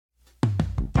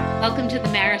Welcome to the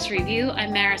Maris Review.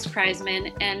 I'm Maris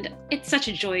Kreisman, and it's such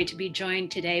a joy to be joined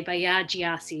today by Yaa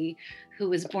Gyasi, who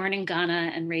was born in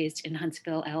Ghana and raised in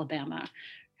Huntsville, Alabama.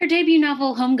 Her debut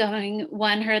novel, Homegoing,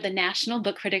 won her the National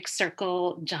Book Critics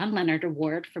Circle John Leonard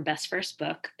Award for Best First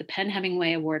Book, the Penn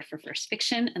Hemingway Award for First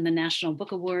Fiction, and the National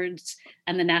Book Awards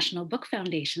and the National Book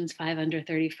Foundation's 5 Under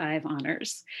 35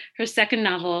 honors. Her second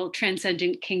novel,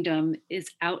 Transcendent Kingdom,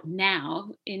 is out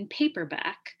now in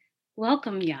paperback.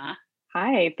 Welcome, Yaa.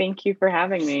 Hi, thank you for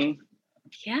having me.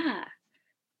 Yeah.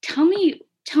 Tell me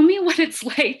what it's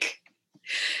like.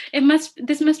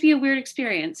 This must be a weird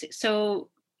experience. So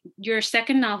your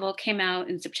second novel came out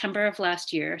in September of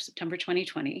last year, September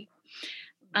 2020.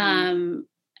 And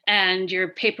your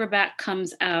paperback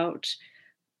has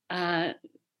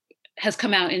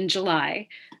come out in July.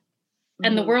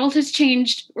 And the world has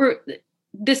changed, or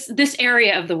this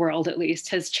area of the world at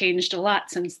least has changed a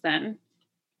lot since then.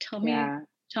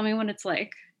 Tell me what it's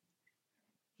like.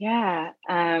 Yeah.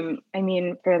 I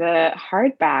mean, for the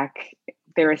hardback,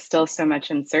 there was still so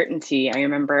much uncertainty. I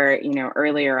remember,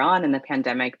 earlier on in the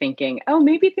pandemic thinking, oh,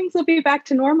 maybe things will be back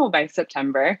to normal by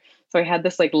September. So I had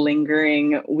this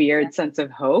lingering weird sense of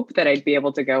hope that I'd be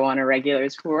able to go on a regular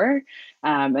tour.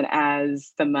 And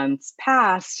as the months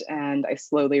passed and I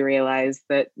slowly realized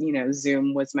that,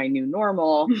 Zoom was my new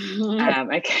normal,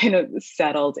 I kind of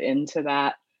settled into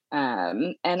that.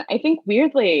 And I think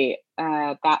weirdly,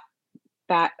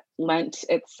 that lent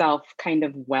itself kind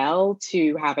of well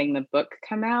to having the book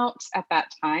come out at that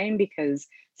time, because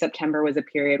September was a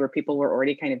period where people were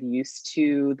already kind of used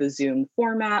to the Zoom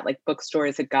format. Like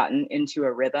bookstores had gotten into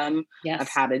a rhythm of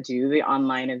how to do the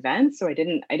online events. So I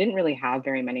didn't really have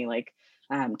very many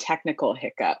technical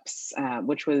hiccups,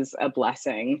 which was a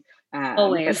blessing.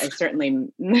 Always. But I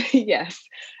certainly, yes.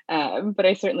 But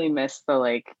I certainly miss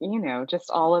the, just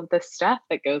all of the stuff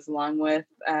that goes along with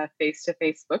a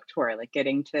face-to-face book tour, like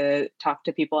getting to talk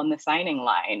to people in the signing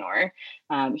line or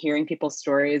hearing people's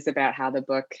stories about how the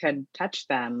book had touched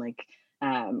them.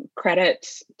 Credit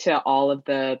to all of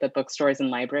the bookstores and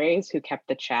libraries who kept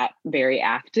the chat very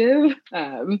active.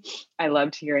 I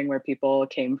loved hearing where people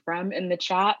came from in the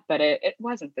chat, but it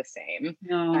wasn't the same.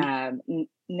 No.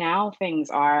 Now things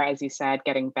are, as you said,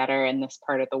 getting better in this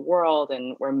part of the world,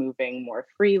 and we're moving more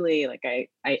freely. I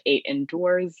ate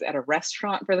indoors at a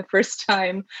restaurant for the first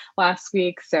time last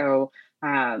week. So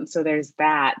there's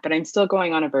that, but I'm still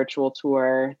going on a virtual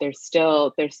tour. There's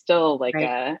still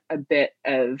right. a bit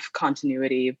of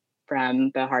continuity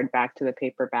from the hardback to the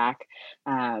paperback.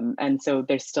 And so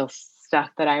there's still stuff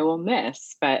that I will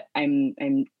miss, but I'm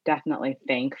definitely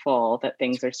thankful that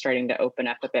things are starting to open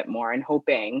up a bit more, and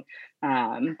hoping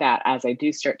that as I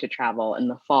do start to travel in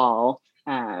the fall,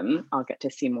 I'll get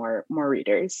to see more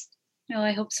readers. No,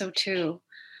 I hope so too.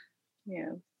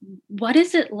 Yeah. What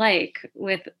is it like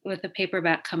with the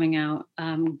paperback coming out,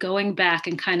 going back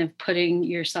and kind of putting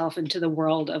yourself into the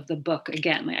world of the book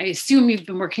again? I assume you've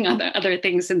been working on other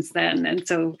things since then, and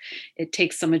so it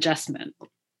takes some adjustment.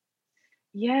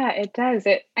 Yeah, it does.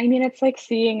 It's like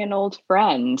seeing an old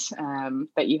friend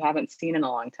that you haven't seen in a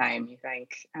long time. You think,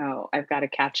 oh, I've got to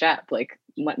catch up.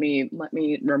 Let me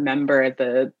remember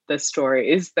the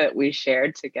stories that we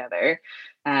shared together.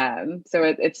 So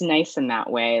it's nice in that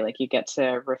way. You get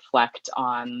to reflect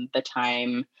on the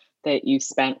time that you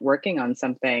spent working on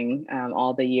something,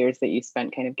 all the years that you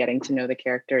spent kind of getting to know the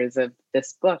characters of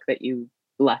this book that you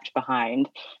left behind.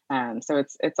 So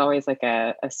it's always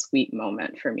a sweet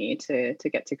moment for me to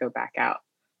get to go back out.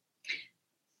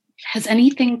 Has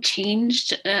anything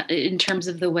changed in terms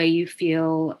of the way you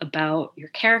feel about your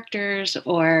characters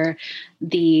or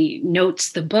the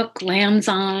notes the book lands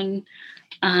on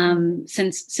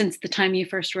since the time you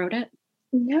first wrote it?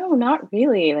 No, not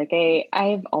really.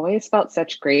 I've always felt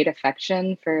such great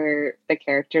affection for the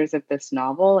characters of this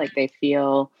novel. They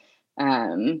feel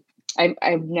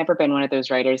I've never been one of those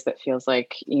writers that feels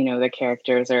the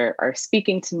characters are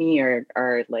speaking to me or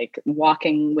are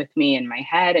walking with me in my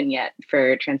head. And yet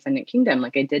for Transcendent Kingdom, I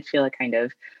did feel a kind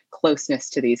of closeness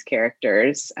to these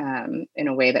characters in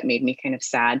a way that made me kind of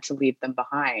sad to leave them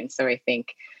behind. So I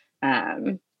think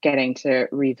getting to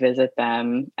revisit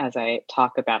them as I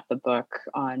talk about the book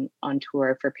on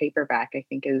tour for paperback, I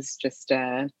think is just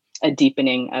a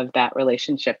deepening of that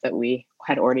relationship that we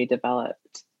had already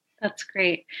developed. That's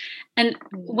great. And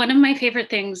one of my favorite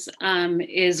things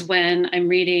is when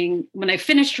I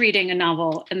finished reading a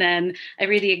novel and then I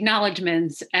read the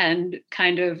acknowledgements and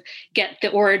kind of get the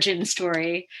origin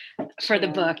story for the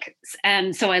book.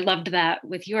 And so I loved that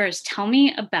with yours. Tell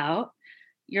me about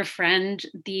your friend,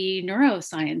 the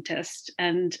neuroscientist,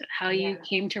 and how you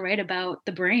came to write about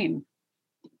the brain.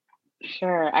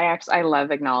 Sure. I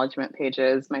love acknowledgement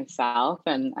pages myself,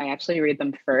 and I actually read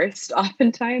them first.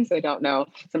 Oftentimes, I don't know.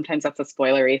 Sometimes that's a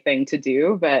spoilery thing to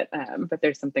do, but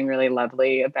there's something really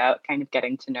lovely about kind of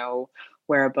getting to know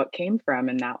where a book came from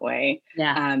in that way.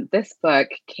 Yeah. This book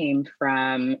came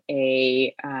from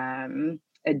a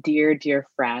dear, dear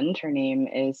friend. Her name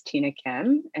is Tina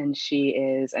Kim, and she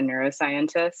is a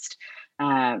neuroscientist.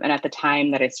 And at the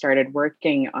time that I started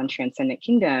working on Transcendent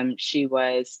Kingdom, she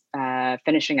was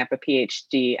finishing up a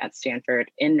PhD at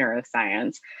Stanford in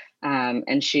neuroscience.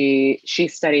 And she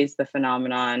studies the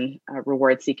phenomenon,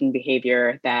 reward-seeking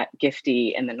behavior, that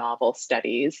Gifty in the novel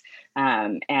studies.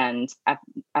 And at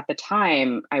the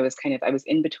time, I was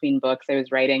in between books. I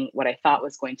was writing what I thought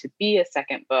was going to be a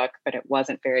second book, but it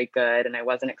wasn't very good, and I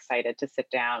wasn't excited to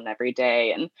sit down every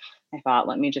day. And I thought,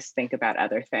 let me just think about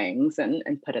other things and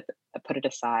put it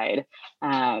aside.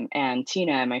 And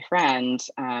Tina, my friend,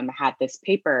 had this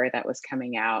paper that was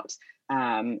coming out,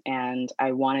 and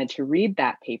I wanted to read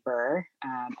that paper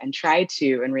and try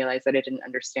to, and realize that I didn't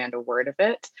understand a word of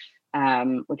it,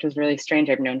 which was really strange.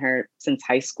 I've known her since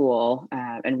high school,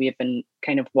 and we have been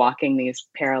kind of walking these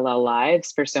parallel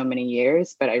lives for so many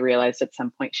years. But I realized at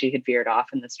some point she had veered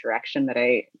off in this direction that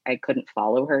I couldn't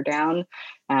follow her down,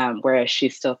 whereas she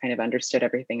still kind of understood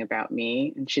everything about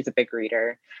me. And she's a big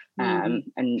reader, Mm.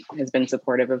 and has been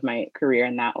supportive of my career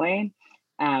in that way.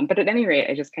 But at any rate,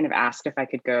 I just kind of asked if I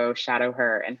could go shadow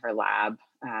her in her lab,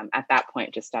 at that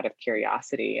point, just out of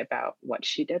curiosity about what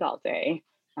she did all day.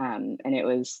 And it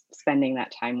was spending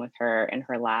that time with her in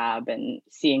her lab and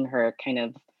seeing her kind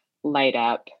of light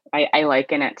up. I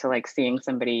liken it to like seeing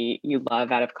somebody you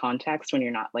love out of context when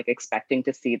you're not like expecting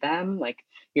to see them, like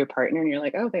your partner, and you're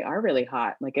like, oh, they are really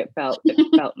hot. Like it felt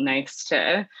nice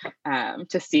to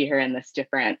see her in this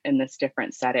different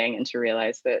setting, and to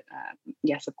realize that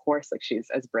yes, of course, like she's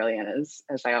as brilliant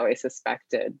as I always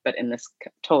suspected, but in this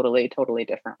totally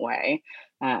different way.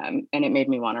 And it made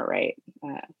me want to write.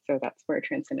 So that's where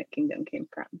Transcendent Kingdom came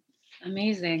from.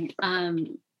 Amazing.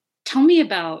 Tell me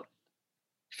about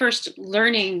first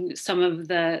learning some of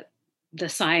the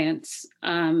science,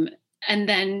 and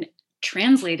then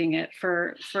translating it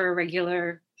for a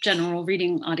regular general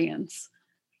reading audience.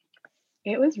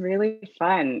 It was really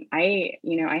fun. I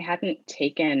hadn't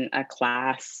taken a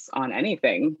class on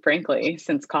anything, frankly,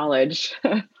 since college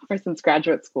or since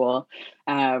graduate school,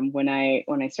 when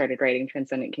I started writing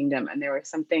Transcendent Kingdom, and there was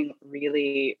something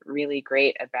really, really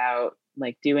great about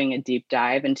like doing a deep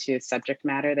dive into subject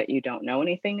matter that you don't know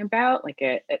anything about. Like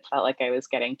it felt like I was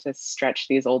getting to stretch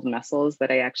these old muscles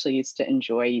that I actually used to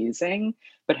enjoy using,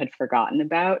 but had forgotten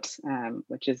about,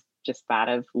 which is just that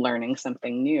of learning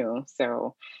something new.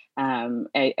 So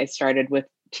I started with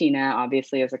Tina,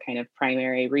 obviously, as a kind of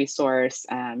primary resource.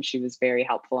 She was very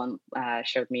helpful and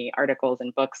showed me articles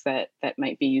and books that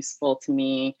might be useful to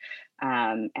me.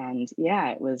 And yeah,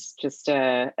 it was just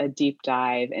a deep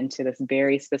dive into this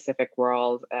very specific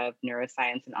world of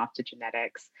neuroscience and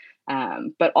optogenetics.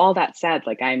 But all that said,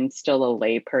 like I'm still a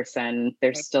lay person.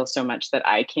 There's still so much that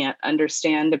I can't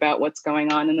understand about what's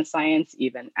going on in the science,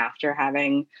 even after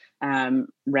having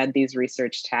read these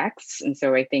research texts. And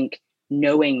so I think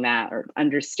knowing that, or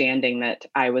understanding that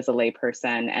I was a lay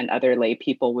person and other lay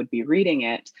people would be reading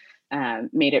it,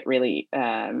 made it really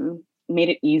made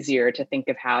it easier to think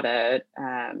of how to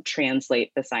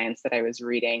translate the science that I was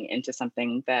reading into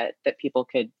something that people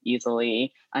could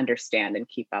easily understand and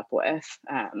keep up with.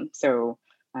 So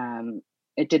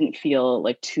it didn't feel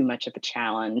like too much of a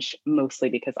challenge, mostly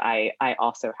because I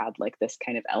also had like this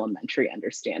kind of elementary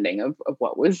understanding of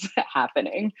what was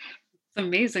happening. It's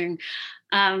amazing.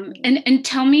 And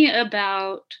tell me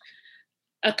about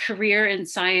a career in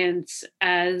science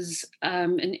as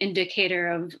an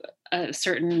indicator of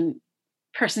certain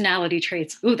personality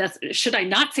traits. Ooh, that's should I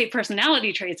not say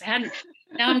personality traits? I hadn't.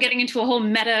 Now I'm getting into a whole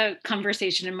meta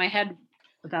conversation in my head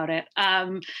about it.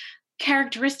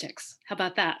 Characteristics. How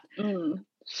about that?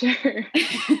 Sure.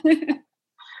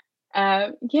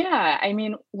 Yeah, I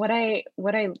mean, what I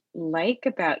like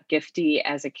about Gifty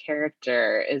as a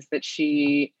character is that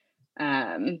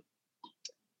um,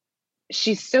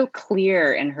 she's so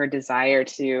clear in her desire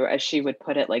to, as she would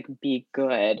put it, like be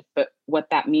good. But what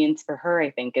that means for her,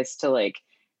 I think, is to like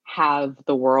have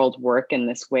the world work in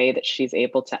this way that she's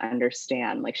able to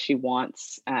understand. Like she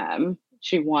wants 2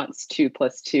 +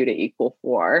 2 to equal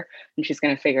 4, and she's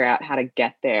going to figure out how to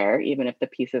get there, even if the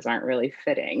pieces aren't really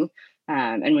fitting.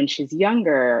 And when she's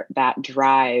younger, that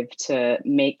drive to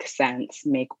make sense,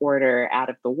 make order out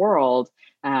of the world,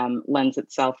 lends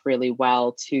itself really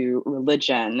well to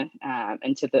religion,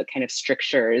 and to the kind of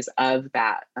strictures of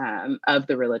that, of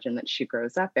the religion that she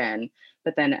grows up in.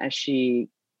 But then as she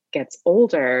gets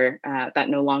older, that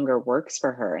no longer works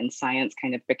for her, and science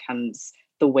kind of becomes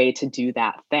the way to do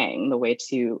that thing, the way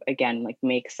to, again, like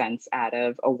make sense out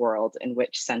of a world in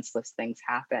which senseless things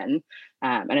happen.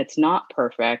 And it's not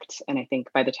perfect. And I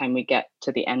think by the time we get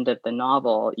to the end of the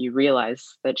novel, you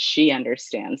realize that she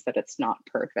understands that it's not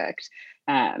perfect,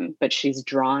 but she's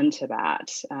drawn to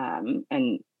that.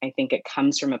 And I think it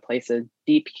comes from a place of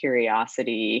deep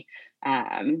curiosity,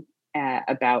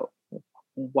 about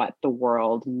what the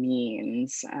world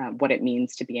means, what it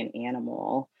means to be an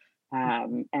animal,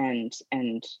 and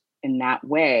in that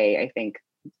way, I think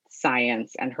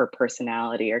science and her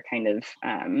personality are kind of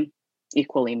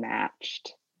equally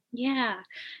matched. Yeah.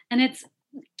 And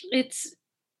it's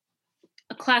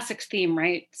a classic theme,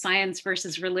 right? Science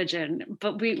versus religion.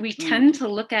 But we Mm, tend to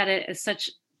look at it as such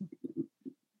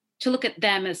to look at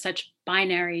them as such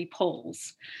binary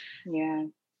poles. yeah,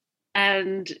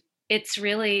 And it's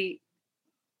really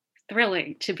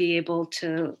thrilling to be able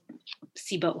to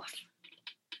see both.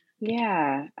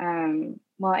 yeah.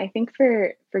 Well, I think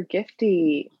for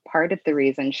Gifty, part of the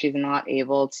reason she's not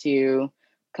able to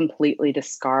completely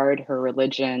discard her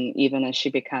religion, even as she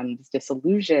becomes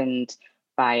disillusioned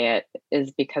by it,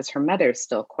 is because her mother's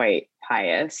still quite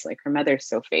pious. Like her mother's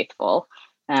so faithful,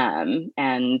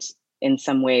 and in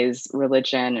some ways,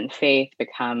 religion and faith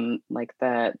become like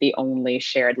the only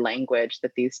shared language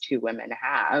that these two women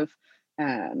have.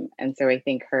 And so I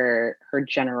think her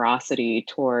generosity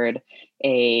toward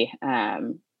a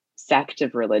sect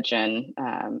of religion.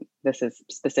 This is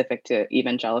specific to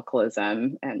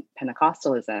evangelicalism and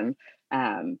Pentecostalism,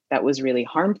 that was really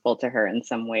harmful to her in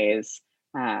some ways.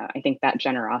 I think that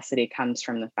generosity comes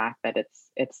from the fact that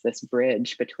it's this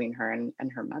bridge between her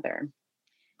and her mother.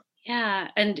 Yeah.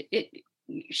 And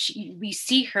we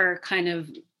see her kind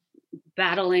of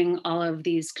battling all of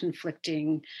these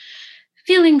conflicting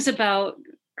feelings about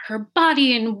her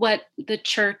body and what the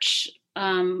church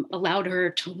allowed her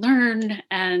to learn,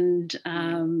 and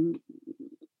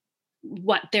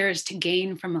what there is to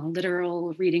gain from a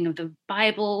literal reading of the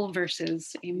Bible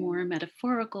versus a more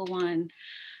metaphorical one.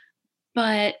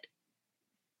 But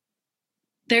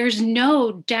there's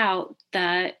no doubt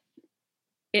that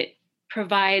it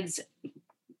provides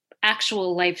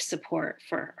actual life support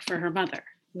for her mother.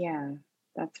 Yeah,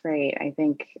 that's right. I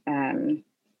think,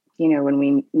 when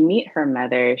we meet her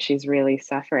mother, she's really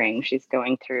suffering. She's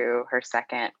going through her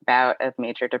second bout of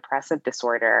major depressive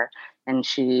disorder, and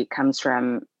she comes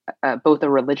from both a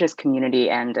religious community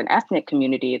and an ethnic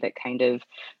community that kind of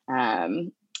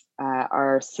um,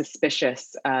 are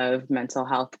suspicious of mental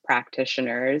health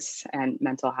practitioners and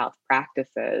mental health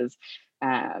practices.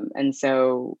 And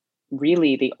so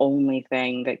really the only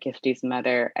thing that Gifty's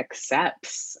mother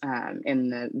accepts, in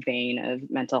the vein of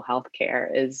mental health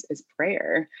care is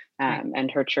prayer, Right. and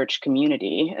her church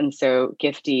community. And so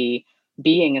Gifty,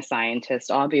 being a scientist,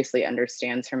 obviously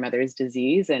understands her mother's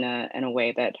disease in a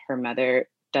way that her mother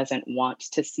doesn't want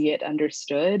to see it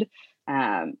understood.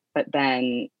 But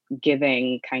then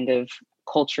giving kind of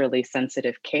culturally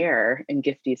sensitive care in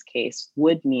Gifty's case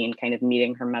would mean kind of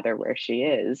meeting her mother where she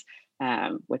is,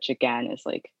 which again is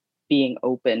like being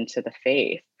open to the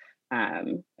faith.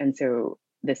 And so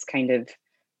this kind of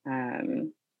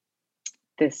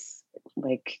this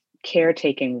like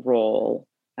caretaking role,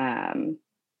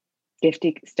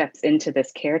 Gifty steps into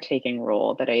this caretaking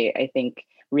role that I think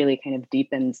really kind of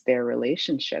deepens their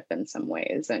relationship in some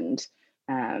ways. And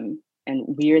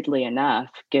weirdly enough,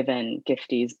 given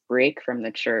Gifty's break from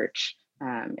the church,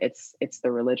 it's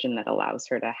the religion that allows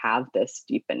her to have this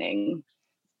deepening.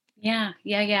 Yeah,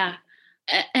 yeah, yeah.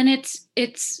 And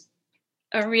it's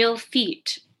a real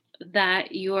feat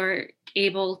that you're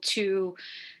able to.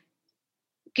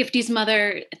 Gifty's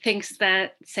mother thinks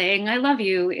that saying "I love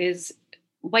you" is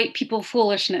white people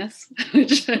foolishness,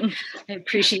 which I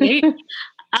appreciate.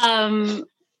 Um,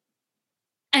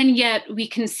 and yet we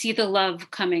can see the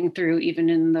love coming through even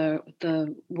in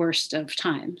the worst of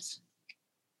times.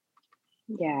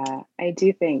 Yeah, I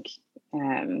do think,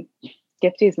 um,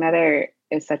 Gifty's mother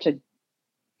is such a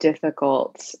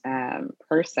difficult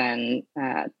person,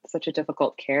 such a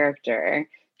difficult character.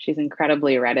 She's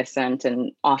incredibly reticent,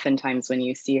 and oftentimes when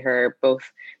you see her,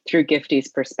 both through Gifty's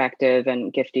perspective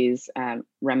and Gifty's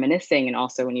reminiscing, and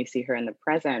also when you see her in the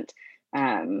present,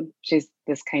 she's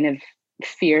this kind of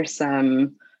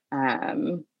fearsome,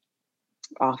 um,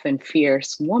 often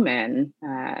fierce woman.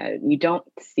 You don't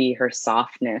see her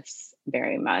softness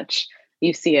very much.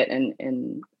 You see it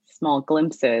in small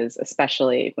glimpses,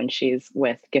 especially when she's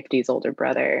with Gifty's older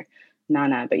brother,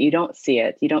 Nana, but you don't see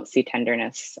it. You don't see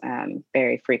tenderness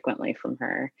very frequently from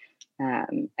her.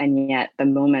 And yet the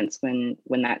moments when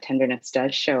that tenderness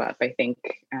does show up, I think,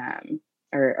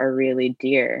 are really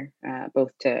dear,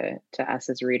 both to us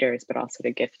as readers, but also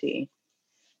to Gifty.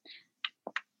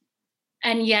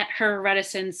 And yet her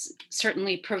reticence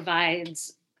certainly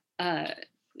provides uh,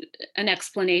 an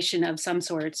explanation of some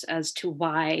sorts as to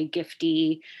why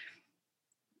Gifty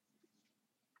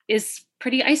is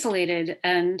pretty isolated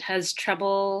and has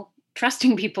trouble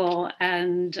trusting people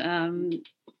and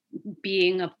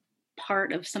being a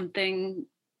part of something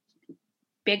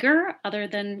bigger other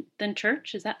than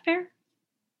church. Is that fair?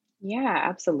 Yeah,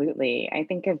 absolutely. I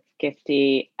think of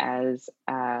Gifty as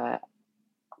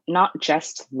not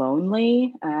just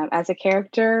lonely as a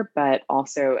character, but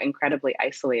also incredibly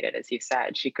isolated, as you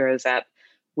said. She grows up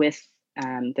with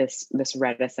this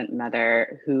reticent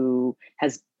mother who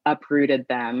has uprooted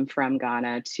them from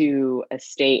Ghana to a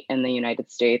state in the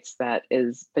United States that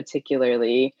is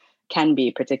particularly can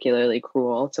be particularly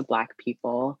cruel to Black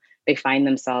people. They find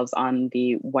themselves on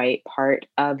the white part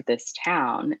of this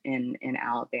town in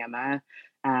Alabama,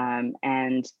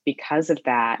 and because of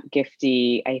that,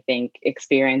 Gifty, I think,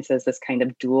 experiences this kind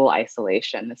of dual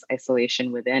isolation, this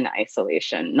isolation within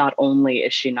isolation. Not only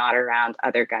is she not around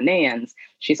other Ghanaians,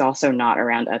 she's also not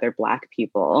around other Black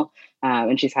people.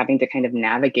 And she's having to kind of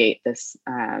navigate this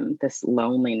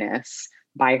loneliness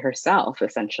by herself,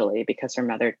 essentially, because her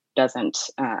mother doesn't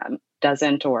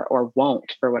or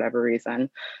won't, for whatever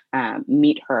reason,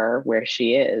 meet her where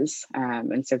she is.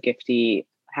 And so Gifty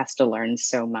has to learn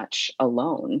so much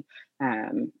alone.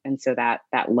 And so that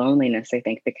loneliness, I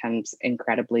think, becomes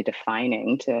incredibly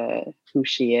defining to who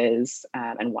she is,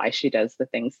 and why she does the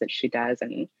things that she does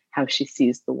and how she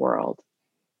sees the world.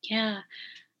 Yeah.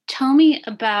 Tell me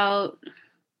about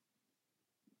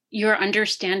your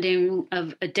understanding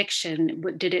of addiction.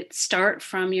 Did it start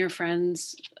from your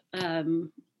friend's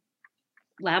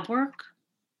lab work?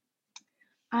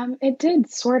 It did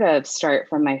sort of start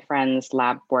from my friend's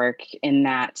lab work in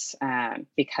that,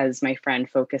 because my friend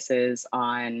focuses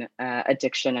on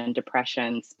addiction and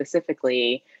depression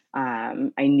specifically.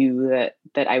 I knew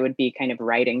that I would be kind of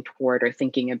writing toward or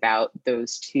thinking about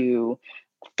those two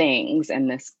things in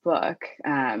this book.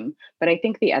 But I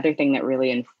think the other thing that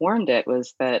really informed it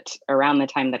was that around the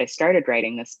time that I started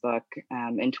writing this book,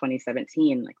 in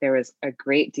 2017, like there was a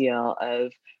great deal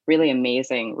of really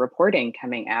amazing reporting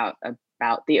coming out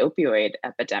about the opioid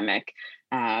epidemic,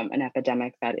 an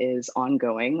epidemic that is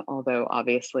ongoing, although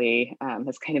obviously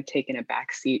has kind of taken a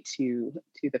backseat to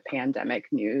the pandemic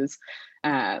news.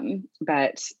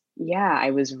 But yeah,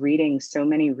 I was reading so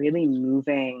many really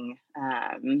moving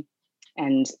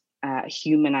and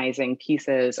humanizing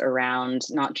pieces around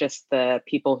not just the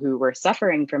people who were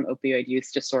suffering from opioid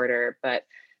use disorder, but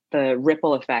the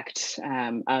ripple effect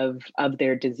of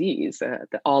their disease,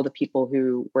 all the people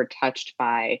who were touched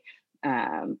by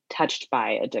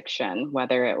addiction,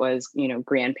 whether it was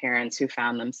grandparents who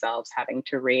found themselves having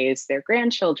to raise their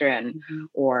grandchildren, Mm-hmm.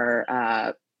 or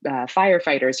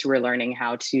firefighters who were learning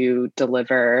how to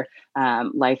deliver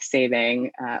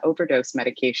life-saving overdose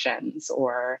medications,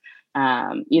 or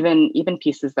even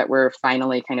pieces that were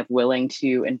finally kind of willing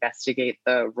to investigate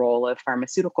the role of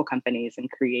pharmaceutical companies in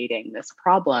creating this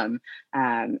problem.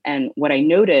 And what I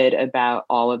noted about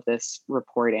all of this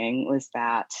reporting was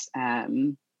that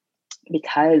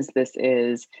because this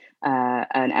is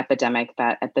an epidemic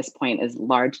that at this point is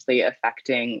largely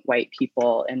affecting white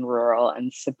people in rural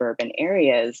and suburban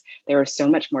areas, there was so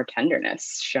much more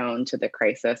tenderness shown to the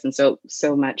crisis, and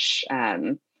so much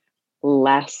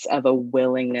less of a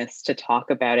willingness to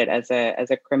talk about it as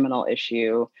a criminal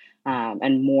issue,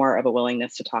 and more of a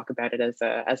willingness to talk about it as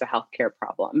a healthcare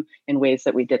problem in ways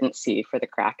that we didn't see for the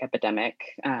crack epidemic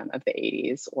of the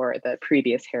 80s, or the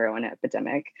previous heroin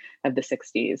epidemic of the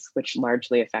 60s, which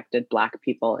largely affected Black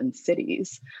people in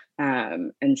cities.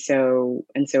 And so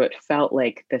it felt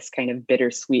like this kind of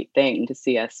bittersweet thing to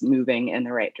see us moving in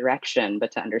the right direction,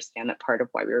 but to understand that part of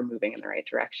why we were moving in the right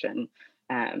direction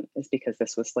is because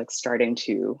this was like starting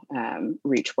to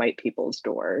reach white people's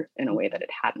door in a way that it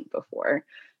hadn't before.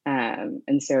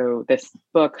 And so this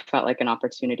book felt like an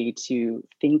opportunity to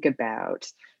think about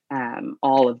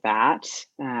all of that,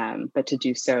 but to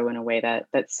do so in a way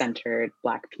that centered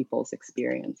Black people's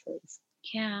experiences.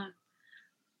 Yeah.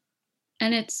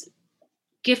 And it's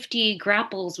Gifty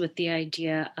grapples with the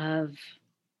idea of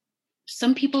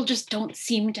some people just don't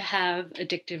seem to have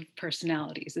addictive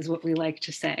personalities, is what we like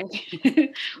to say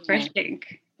or Yeah.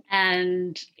 think.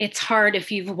 And it's hard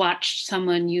if you've watched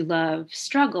someone you love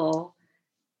struggle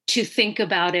to think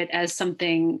about it as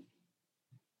something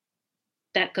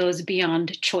that goes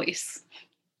beyond choice.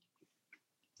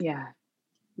 Yeah,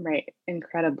 right.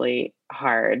 Incredibly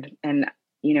hard. And,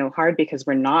 hard because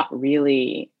we're not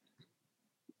really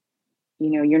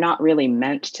you're not really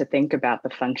meant to think about the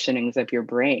functionings of your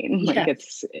brain. Like Yeah.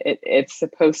 it's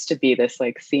supposed to be this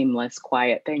like seamless,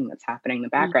 quiet thing that's happening in the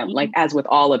background, like Mhm. as with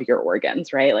all of your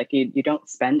organs, right? Like you don't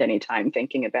spend any time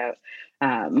thinking about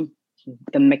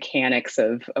the mechanics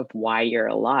of why you're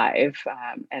alive,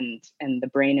 and the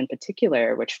brain in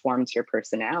particular, which forms your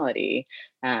personality,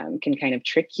 can kind of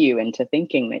trick you into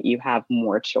thinking that you have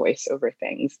more choice over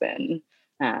things than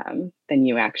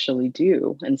you actually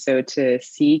do. And so to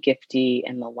see Gifty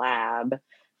in the lab,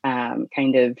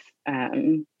 kind of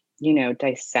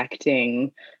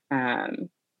dissecting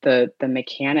the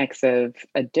mechanics of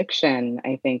addiction,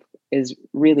 I think is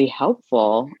really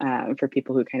helpful for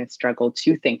people who kind of struggle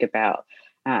to think about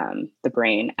the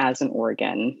brain as an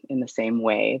organ in the same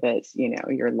way that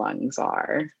your lungs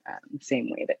are, the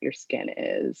same way that your skin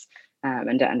is,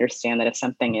 and to understand that if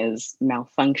something is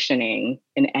malfunctioning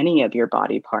in any of your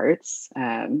body parts,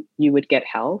 you would get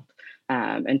help.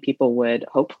 And people would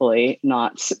hopefully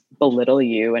not belittle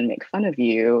you and make fun of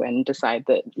you and decide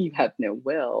that you have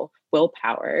no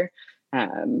willpower.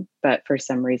 But for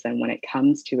some reason, when it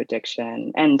comes to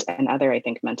addiction and other, I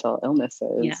think, mental Yeah.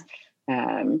 illnesses,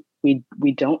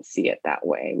 we don't see it that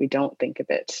way. We don't think of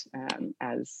it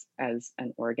as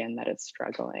an organ that is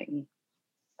struggling.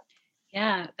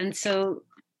 Yeah. And so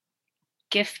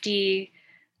Gifty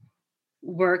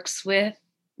works with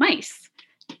mice.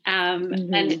 And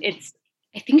Mm-hmm.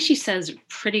 I think she says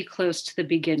pretty close to the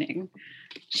beginning,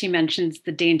 she mentions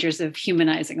the dangers of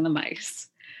humanizing the mice,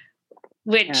 Yeah.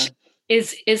 which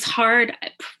is hard,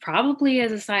 probably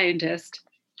as a scientist,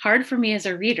 hard for me as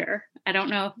a reader. I don't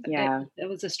know if Yeah. it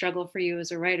was a struggle for you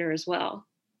as a writer as well.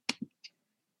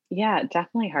 Yeah,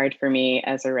 definitely hard for me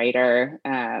as a writer.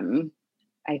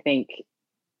 I think,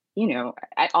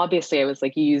 obviously I was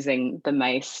like using the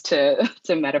mice to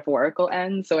metaphorical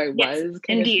ends. So I Yes, was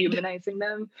kind of indeed. humanizing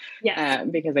them, Yes.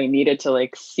 because I needed to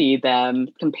like see them,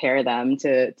 compare them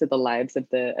to the lives of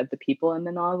the people in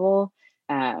the novel.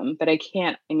 But I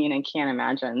can't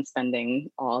imagine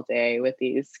spending all day with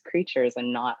these creatures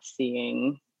and not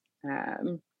seeing,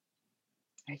 um,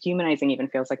 humanizing even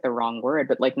feels like the wrong word,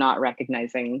 but like not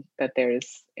recognizing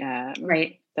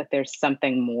Right. that there's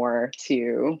something more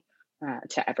to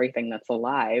everything that's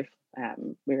alive.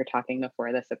 We were talking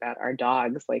before this about our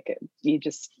dogs. Like you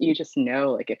just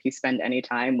know, like if you spend any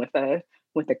time with a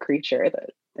creature,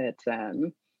 that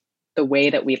the way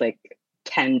that we like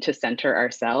tend to center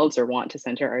ourselves or want to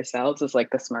center ourselves is like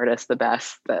the smartest, the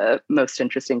best, the most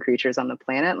interesting creatures on the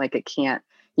planet. Like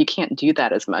you can't do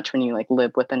that as much when you like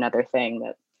live with another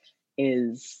thing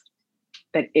is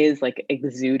is like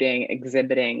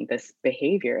exhibiting this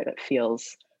behavior that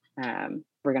feels,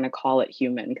 we're going to call it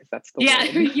human because that's the Yeah. I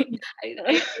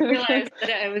word. realized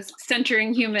that I was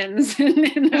centering humans in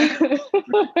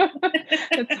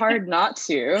It's hard not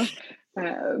to.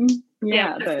 um, yeah,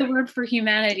 yeah, what's the but word for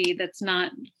humanity that's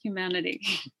not humanity?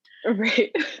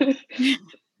 right.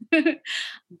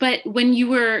 But when you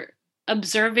were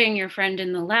observing your friend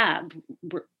in the lab,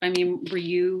 were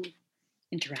you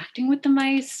interacting with the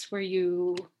mice? Were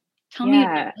you, tell me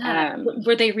about Yeah, that.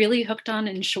 Were they really hooked on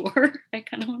Ensure? I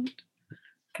kind of want.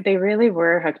 they really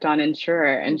were hooked on Insure.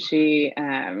 And she,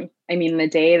 the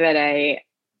day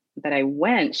that I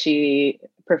went, she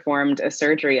performed a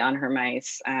surgery on her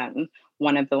mice,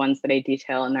 one of the ones that I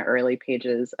detail in the early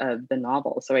pages of the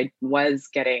novel. So I was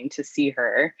getting to see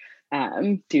her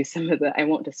do some of the, I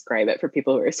won't describe it for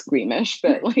people who are squeamish,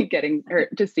 but like getting her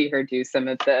to see her do some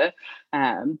of the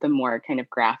more kind of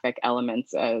graphic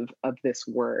elements of this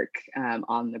work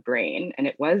on the brain. And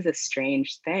it was a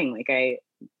strange thing. Like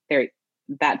there,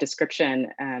 that description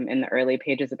in the early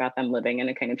pages about them living in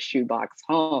a kind of shoebox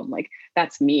home, like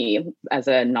that's me as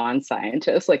a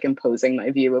non-scientist, like imposing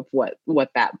my view of what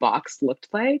that box looked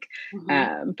like.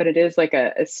 Mhm. But it is like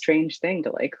a strange thing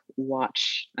to like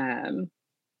watch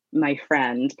my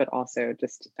friend, but also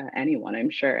just anyone, I'm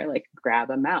sure, like grab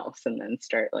a mouse and then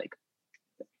start like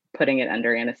putting it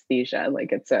under anesthesia.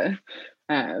 Like it's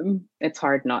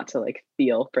hard not to like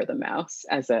feel for the mouse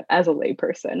as a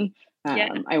layperson. Yeah.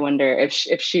 I wonder if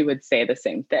she would say the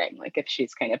same thing, like if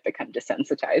she's kind of become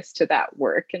desensitized to that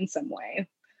work in some way,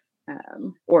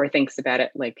 or thinks about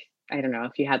it like, I don't know,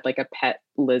 if you had like a pet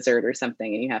lizard or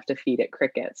something and you have to feed it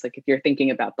crickets, like if you're thinking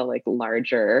about the like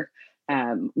larger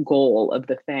goal of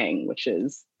the thing, which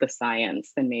is the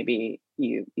science, then maybe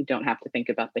you don't have to think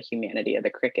about the humanity of the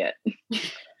cricket.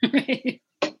 Right.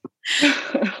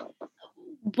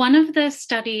 One of the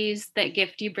studies that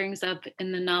Gifty brings up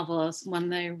in the novel is one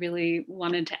that I really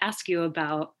wanted to ask you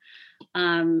about.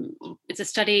 Um, it's a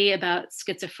study about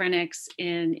schizophrenics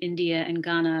in India and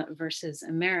Ghana versus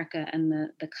America and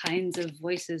the kinds of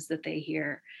voices that they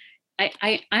hear.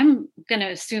 I'm going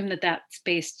to assume that that's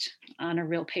based on a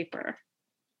real paper.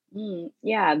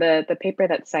 Yeah, the paper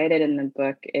that's cited in the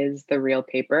book is the real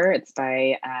paper. It's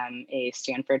by a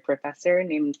Stanford professor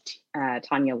named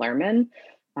Tanya Luhrmann.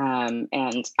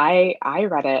 And I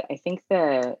read it. I think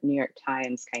the New York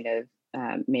Times kind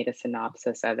of made a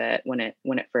synopsis of it when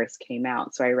it first came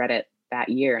out. So I read it that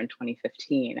year in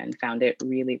 2015 and found it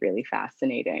really, really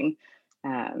fascinating,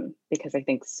 because I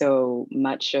think so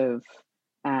much of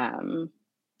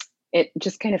it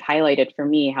just kind of highlighted for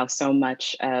me how so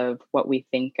much of what we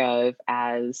think of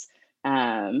as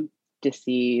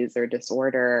disease or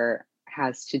disorder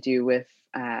has to do with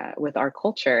our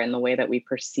culture and the way that we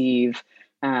perceive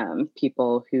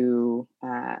people who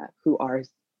are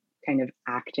kind of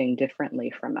acting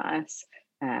differently from us.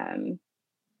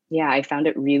 Yeah, I found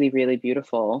it really, really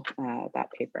beautiful,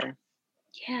 that paper.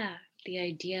 Yeah, the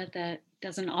idea that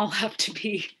doesn't all have to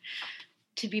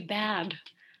be bad.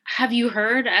 Have you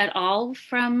heard at all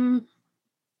from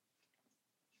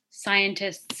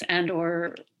scientists and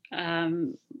or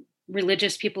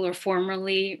religious people or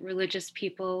formerly religious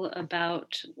people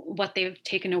about what they've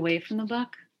taken away from the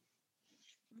book?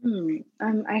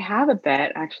 I have a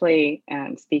bit actually.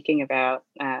 Speaking about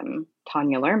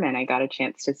Tanya Luhrmann, I got a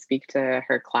chance to speak to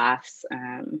her class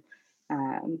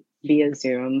via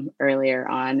Zoom earlier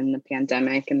on in the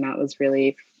pandemic, and that was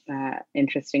really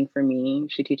interesting for me.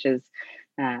 She teaches,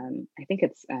 I think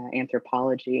it's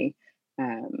anthropology.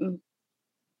 And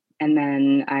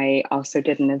then I also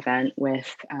did an event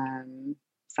with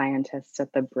scientists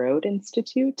at the Broad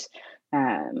Institute.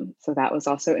 So that was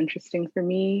also interesting for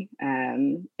me.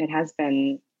 It has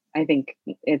been, I think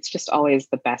it's just always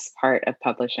the best part of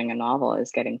publishing a novel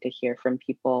is getting to hear from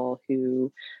people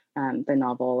who the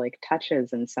novel like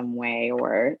touches in some way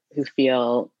or who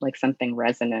feel like something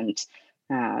resonant.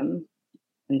 And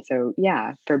so,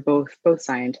 yeah, for both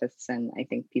scientists and I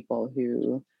think people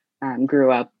who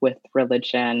grew up with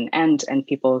religion and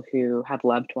people who have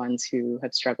loved ones who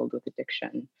have struggled with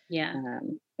addiction. Yeah,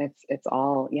 it's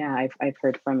all, yeah. I've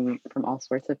heard from all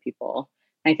sorts of people.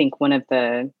 I think one of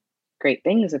the great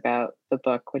things about the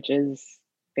book, which is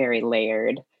very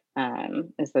layered,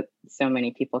 is that so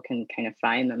many people can kind of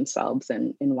find themselves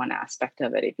in one aspect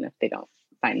of it, even if they don't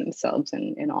find themselves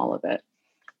in all of it.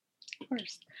 of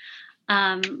course.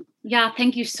 Yeah,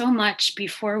 thank you so much.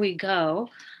 Before we go,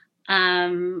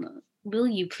 will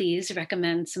you please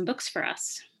recommend some books for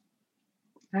us?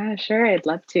 Sure, I'd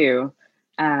love to.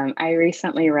 I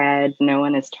recently read No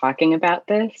One Is Talking About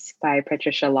This by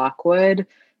Patricia Lockwood,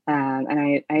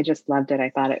 and I just loved it. I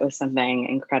thought it was something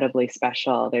incredibly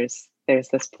special. There's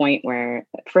this point where,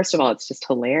 first of all, it's just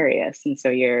hilarious, and so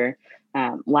you're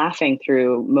laughing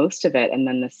through most of it, and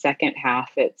then the second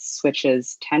half, it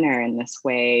switches tenor in this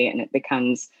way, and it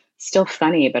becomes still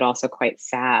funny, but also quite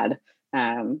sad.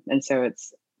 And so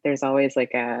there's always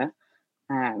like a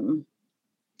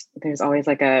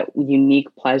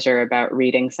unique pleasure about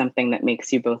reading something that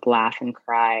makes you both laugh and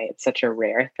cry. It's such a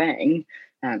rare thing.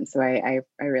 So I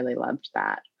really loved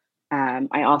that.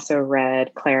 I also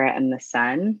read Clara and the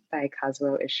Sun by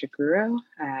Kazuo Ishiguro,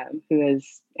 who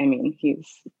is, I mean,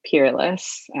 he's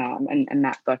peerless, and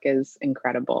that book is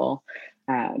incredible,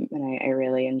 and I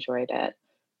really enjoyed it.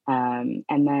 And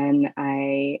then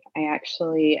I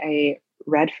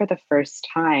read for the first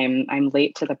time, I'm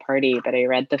late to the party, but I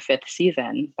read The Fifth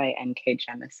Season by N.K.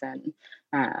 Jemisin.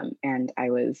 And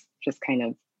I was just kind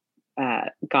of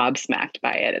gobsmacked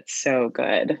by it. It's so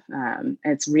good.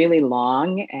 It's really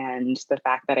long, and the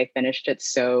fact that I finished it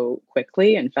so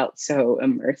quickly and felt so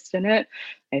immersed in it,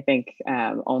 I think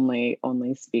only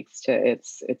speaks to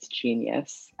its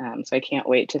genius. So I can't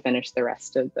wait to finish the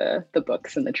rest of the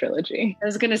books in the trilogy. I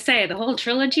was going to say the whole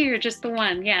trilogy or just the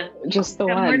one? Yeah, just the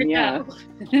one. Yeah.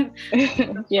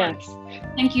 Yes.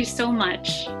 Thank you so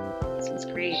much. This was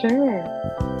great.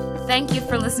 Sure. Thank you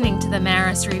for listening to the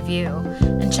Maris Review,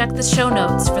 and check the show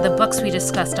notes for the books we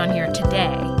discussed on here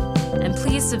today. And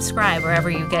please subscribe wherever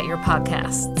you get your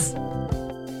podcasts.